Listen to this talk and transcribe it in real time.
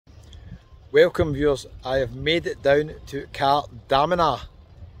Welcome viewers, I have made it down to Kardamaina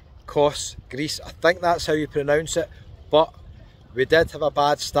Kos, Greece. I think that's how you pronounce it, but we did have a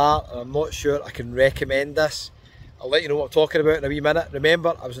bad start and I'm not sure I can recommend this. I'll let you know what I'm talking about in a wee minute.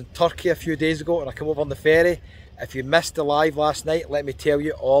 Remember, I was in Turkey a few days ago and I came over on the ferry. If you missed the live last night, let me tell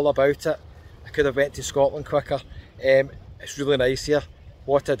you all about it. I could have went to Scotland quicker. It's really nice here.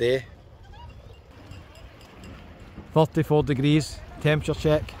 What a day. 34 degrees, temperature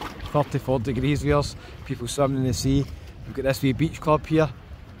check. 34 degrees viewers, people swimming in the sea. We've got this wee beach club here,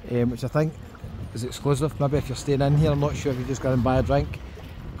 which I think is exclusive. Maybe if you're staying in here, I'm not sure if you just go and buy a drink.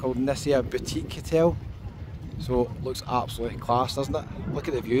 Called this here Boutique Hotel. So it looks absolutely class, doesn't it? Look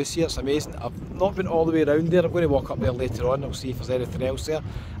at the views here, it's amazing. I've not been all the way around there. I'm going to walk up there later on, I'll see if there's anything else there.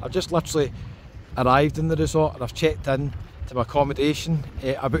 I've just literally arrived in the resort and I've checked in to my accommodation.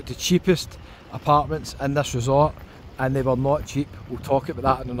 I booked the cheapest apartments in this resort, and they were not cheap. We'll talk about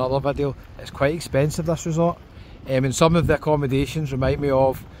that in another video. It's quite expensive, this resort. And some of the accommodations remind me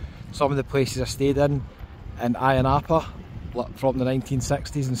of some of the places I stayed in Ayia Napa from the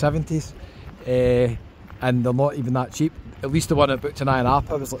 1960s and 70s. And they're not even that cheap. At least the one I booked in Ayia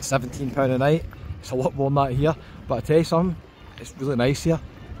Napa was like £17 a night. It's a lot more than that here. But I tell you something, it's really nice here.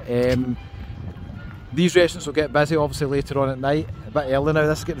 These restaurants will get busy obviously later on at night. A bit early now,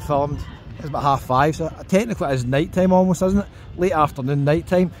 this is getting filmed. It's about 5:30, so technically it is night time almost, isn't it? Late afternoon, night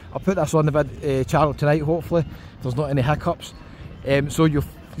time. I'll put this on the channel tonight, hopefully, if there's not any hiccups. So you'll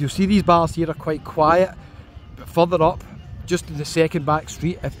see these bars here are quite quiet, but further up, just in the second back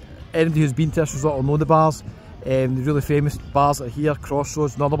street, if anybody who's been to this resort will know the bars. The really famous bars that are here,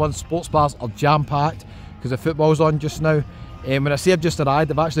 Crossroads and other ones. Sports bars are jam-packed because the football's on just now. When I say I've just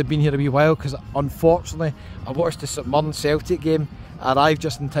arrived, I've actually been here a wee while because unfortunately I watched the St Mirren Celtic game. I arrived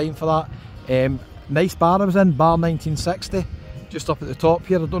just in time for that. Nice bar I was in, bar 1960, just up at the top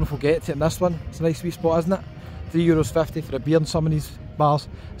here. I don't know if we'll get to it in this one. It's a nice wee spot, isn't it? €3.50 for a beer in some of these bars.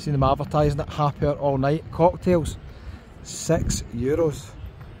 I've seen them advertising it, happy hour all night. Cocktails, €6.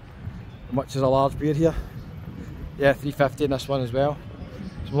 How much is a large beer here? Yeah, $3.50 in this one as well.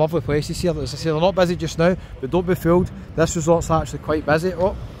 Some lovely places here. As I say, they're not busy just now, but don't be fooled. This resort's actually quite busy.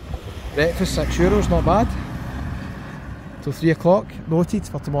 Oh, breakfast, €6, not bad. Till 3 o'clock, noted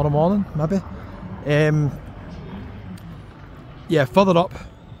for tomorrow morning, maybe. Yeah, further up,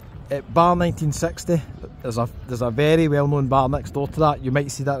 at bar 1960, there's a very well known bar next door to that. You might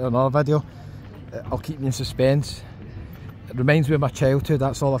see that in another video. I'll keep you in suspense. It reminds me of my childhood,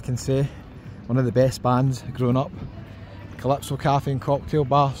 that's all I can say. One of the best bands growing up. Calypso Cafe and Cocktail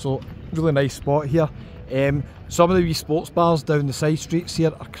Bar, so really nice spot here. Some of the wee sports bars down the side streets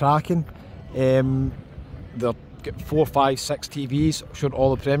here are cracking. They're got 4, 5, 6 TVs showing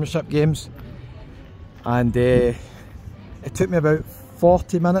all the Premiership games, and it took me about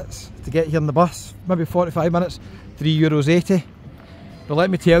 40 minutes to get here in the bus, maybe 45 minutes, €3.80. But let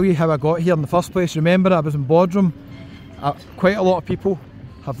me tell you how I got here in the first place. Remember, I was in Bodrum. Quite a lot of people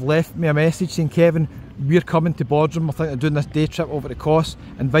have left me a message saying, Kevin, we're coming to Bodrum, we're thinking of doing this day trip over to Kos,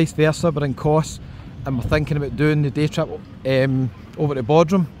 and vice versa, we're in Kos and we're thinking about doing the day trip over to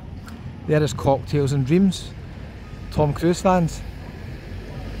Bodrum. There is Cocktails and Dreams. Tom Cruise fans.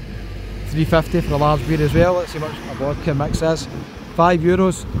 $3.50 for a large beer as well. Let's see how much a vodka mix is.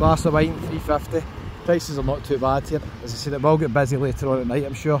 €5, glass of wine, $3.50. Prices are not too bad here. As I said, it will get busy later on at night,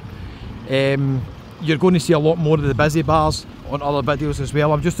 I'm sure. You're going to see a lot more of the busy bars on other videos as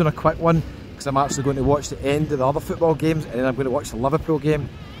well. I'm just doing a quick one because I'm actually going to watch the end of the other football games, and then I'm going to watch the Liverpool game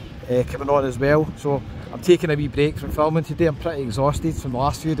coming on as well. So I'm taking a wee break from filming today. I'm pretty exhausted from the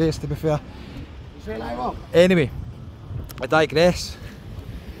last few days, to be fair. Anyway, I digress.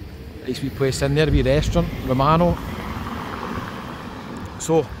 Nice wee place in there, a wee restaurant, Romano.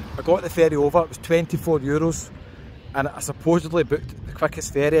 So I got the ferry over, it was €24, and I supposedly booked the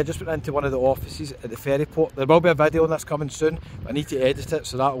quickest ferry. I just went into one of the offices at the ferry port. There will be a video on this coming soon, but I need to edit it,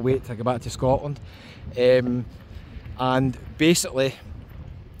 so that'll wait till I get back to Scotland. And basically,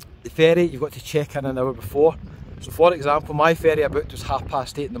 the ferry, you've got to check in an hour before. So for example, my ferry I booked was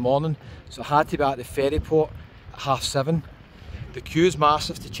 8:30 in the morning, so I had to be at the ferry port at 7:30. The queue's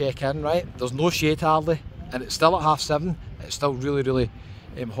massive to check in, right? There's no shade hardly, and it's still at 7:30. It's still really, really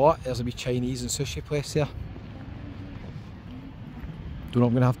hot. There's a wee Chinese and sushi place here. Don't know what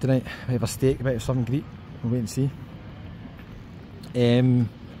I'm going to have tonight. I have a steak, might have something Greek. We'll wait and see.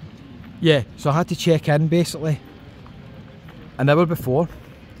 Yeah, so I had to check in basically an hour before.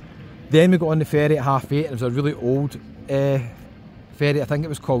 Then we got on the ferry at 8:30, and it was a really old ferry. I think it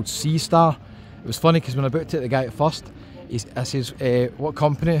was called Sea Star. It was funny because when I booked it, the guy at first, I says, what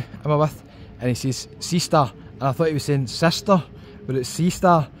company am I with? And he says, Sea Star. And I thought he was saying sister, but it's Sea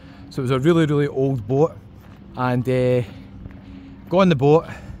Star. So it was a really old boat, and got on the boat.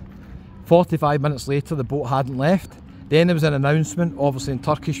 45 minutes later the boat hadn't left. Then there was an announcement, obviously in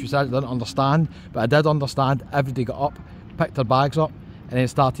Turkish, which I didn't understand, but I did understand. Everybody got up, picked their bags up, and then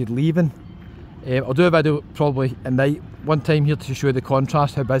started leaving. I'll do a video probably at night, one time here, to show the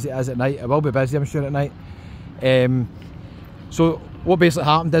contrast, how busy it is at night. It will be busy, I'm sure, at night. So what basically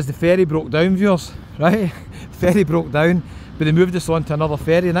happened is the ferry broke down, viewers, right? The ferry broke down, but they moved us on to another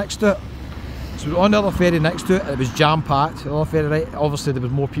ferry next to it. So we were on the other ferry next to it, and it was jam-packed, the other ferry, right? Obviously there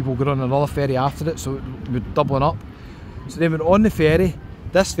was more people going on another ferry after it, so we were doubling up. So then we were on the ferry.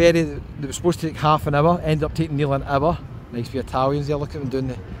 This ferry that was supposed to take half an hour ended up taking nearly an hour. Nice few Italians there, look at them doing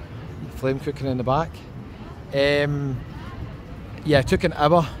the flame cooking in the back. Yeah, it took an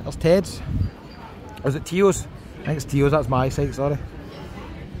hour. There's Ted's. Is it Tio's? I think it's Tio's, that's my site, sorry.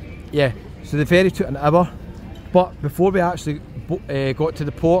 Yeah, so the ferry took an hour, but before we actually got to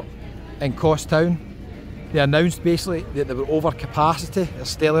the port in Kos town, they announced basically that they were over capacity at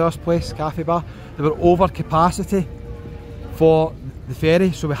Stelios place, cafe bar. They were over capacity for the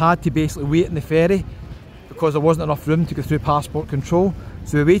ferry, so we had to basically wait in the ferry because there wasn't enough room to go through passport control.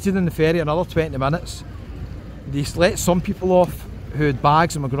 So we waited in the ferry another 20 minutes. They let some people off who had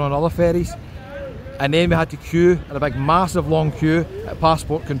bags and were going on other ferries, and then we had to queue in a big massive long queue at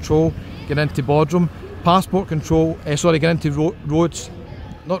passport control, get into Bodrum. Passport control, sorry, get into Rhodes,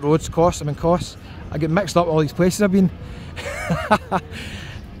 not Rhodes, Kos, I'm in Kos. I get mixed up with all these places I've been.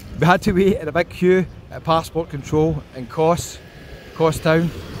 We had to wait in a big queue at passport control in Kos town,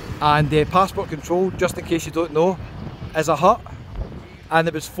 and passport control, just in case you don't know, is a hut, and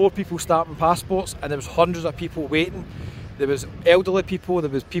there was 4 people stamping passports, and there was hundreds of people waiting. There was elderly people, there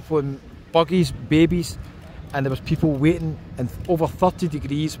was people in buggies, babies, and there was people waiting in over 30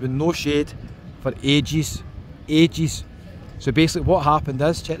 degrees with no shade for ages. So basically what happened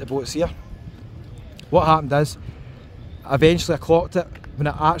is, check the boats here, what happened is, eventually I clocked it. When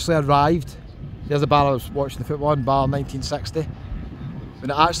it actually arrived, there's a bar I was watching the football in, bar 1960. When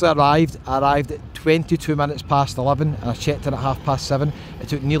it actually arrived, I arrived at 22 minutes past 11 and I checked in at 7:30. It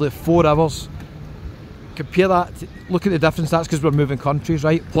took nearly 4 hours. Compare that, look at the difference. That's because we're moving countries,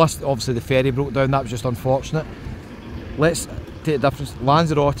 right? Plus obviously the ferry broke down, that was just unfortunate. Let's take the difference.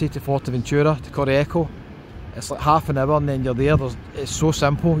 Lanzarote to Forteventura to Correco, it's like half an hour and then you're there. It's so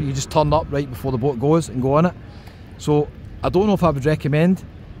simple, you just turn up right before the boat goes and go on it. So I don't know if I would recommend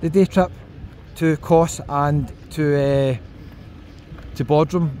the day trip to Kos and to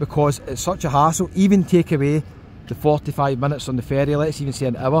Bodrum, because it's such a hassle. Even take away the 45 minutes on the ferry, let's even say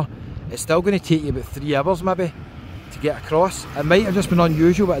an hour, it's still going to take you about 3 hours maybe to get across. It might have just been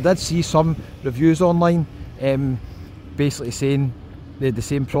unusual, but I did see some reviews online basically saying they had the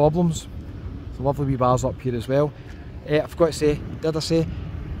same problems. Some lovely wee bars up here as well. I forgot to say, did I say,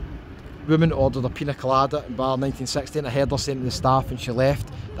 woman ordered a pina colada in bar 1960 and I heard her saying to the staff and she left,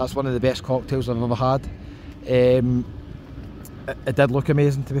 that's one of the best cocktails I've ever had. It did look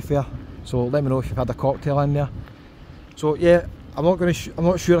amazing, to be fair, so let me know if you've had a cocktail in there. So yeah, I'm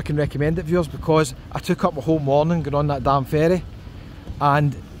not sure I can recommend it, viewers, because I took up my whole morning going on that damn ferry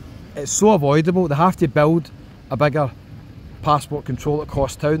and it's so avoidable. They have to build a bigger passport control at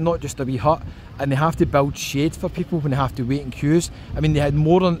Kos town, not just a wee hut, and they have to build shade for people when they have to wait in queues. I mean, they had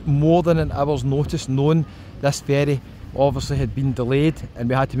more than an hour's notice, knowing this ferry obviously had been delayed and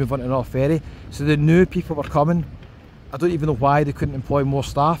we had to move on to another ferry, so they knew people were coming. I don't even know why they couldn't employ more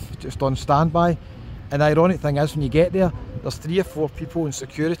staff just on standby. And the ironic thing is, when you get there, there's 3 or 4 people in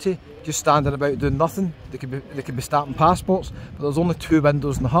security just standing about doing nothing. They could be stamping passports, but there's only 2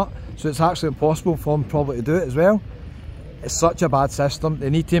 windows in the hut, so it's actually impossible for them probably to do it as well. It's such a bad system. They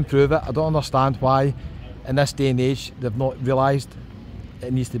need to improve it. I don't understand why in this day and age they've not realised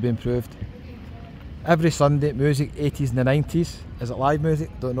it needs to be improved. Every Sunday, music, 80s and the 90s. Is it live music?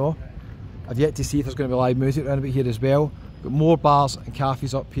 Don't know. I've yet to see if there's going to be live music around about here as well. Got more bars and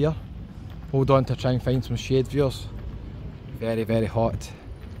cafes up here. Hold on to try and find some shade, viewers. Very hot.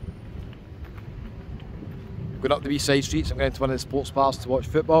 Going up the wee side streets, I'm going to one of the sports bars to watch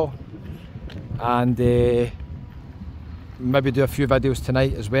football. And maybe do a few videos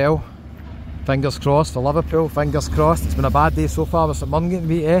tonight as well. Fingers crossed for Liverpool, fingers crossed. It's been a bad day so far with St Mirren getting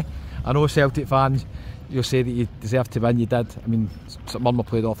beat, eh? I know Celtic fans, you'll say that you deserve to win, you did. I mean, St Mirren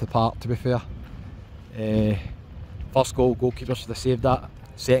played off the park, to be fair. First goal, goalkeeper should have saved that.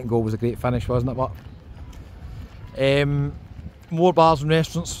 Second goal was a great finish, wasn't it? But more bars and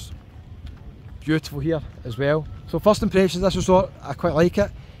restaurants, beautiful here as well. So first impressions, this resort, I quite like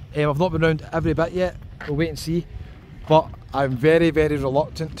it. I've not been around every bit yet, we'll wait and see. But I'm very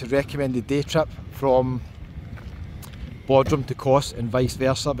reluctant to recommend the day trip from Bodrum to Kos and vice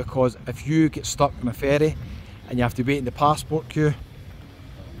versa, because if you get stuck on a ferry and you have to wait in the passport queue,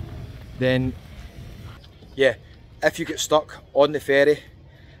 then yeah, if you get stuck on the ferry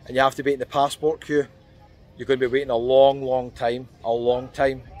and you have to wait in the passport queue, you're going to be waiting a long time,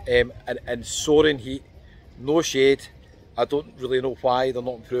 in soaring heat, no shade. I don't really know why they're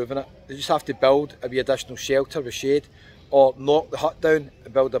not improving it. They just have to build a wee additional shelter with shade, or knock the hut down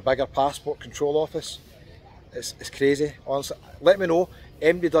and build a bigger passport control office. It's crazy, honestly. Let me know,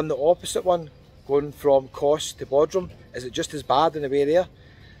 anybody done the opposite one, going from Kos to Bodrum? Is it just as bad in the way there?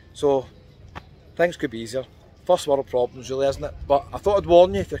 So things could be easier. First world problems really, isn't it? But I thought I'd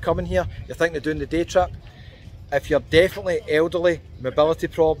warn you, if you're coming here, you're thinking of doing the day trip, if you're definitely elderly, mobility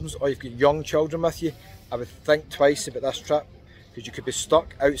problems, or you've got young children with you, I would think twice about this trip, because you could be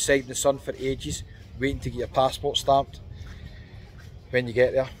stuck outside in the sun for ages waiting to get your passport stamped when you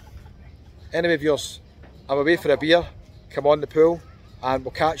get there. Anyway viewers, I'm away for a beer, come on the pool, and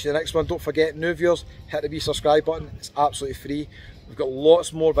we'll catch you in the next one. Don't forget, new viewers, hit the wee subscribe button, it's absolutely free. We've got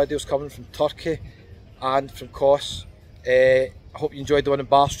lots more videos coming from Turkey and from Kos. I hope you enjoyed the one in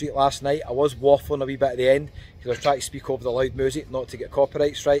Bar Street last night. I was waffling a wee bit at the end because I was trying to speak over the loud music, not to get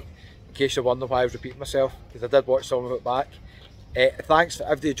copyright strike, in case you're wondering why I was repeating myself, because I did watch some of it back. Thanks for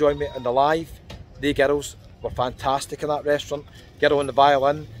everybody who joined me on the live. The girls were fantastic in that restaurant. Girl on the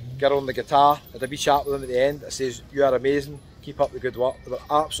violin, girl on the guitar. I had a wee chat with them at the end. It says, "You are amazing, keep up the good work." They were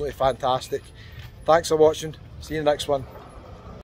absolutely fantastic. Thanks for watching, see you in the next one.